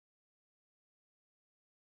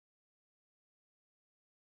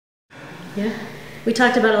Yeah. We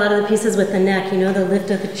talked about a lot of the pieces with the neck, you know, the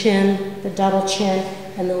lift of the chin, the double chin,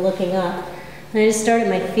 and the looking up. And I just started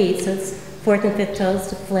my feet, so it's 4th and 5th toes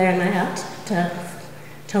to flare my out, to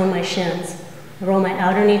tone my shins. I roll my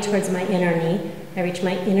outer knee towards my inner knee. I reach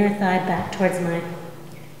my inner thigh back towards my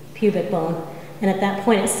pubic bone. And at that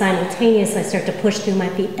point, it's simultaneous. I start to push through my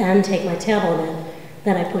feet and take my tailbone in.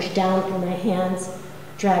 Then I push down through my hands,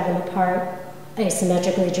 drag them apart,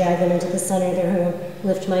 asymmetrically drag them into the center of the room,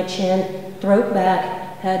 lift my chin, throat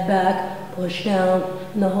back, head back, push down,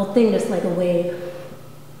 and the whole thing just like a wave.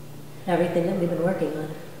 Everything that we've been working on.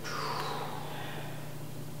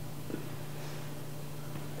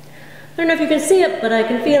 I don't know if you can see it, but I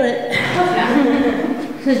can feel it.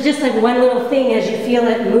 It's just like one little thing as you feel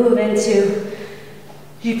it move into,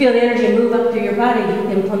 you feel the energy move up through your body,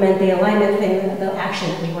 you implement the alignment thing, the action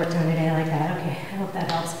that we worked on today like that. Okay, I hope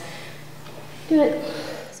that helps. Do it.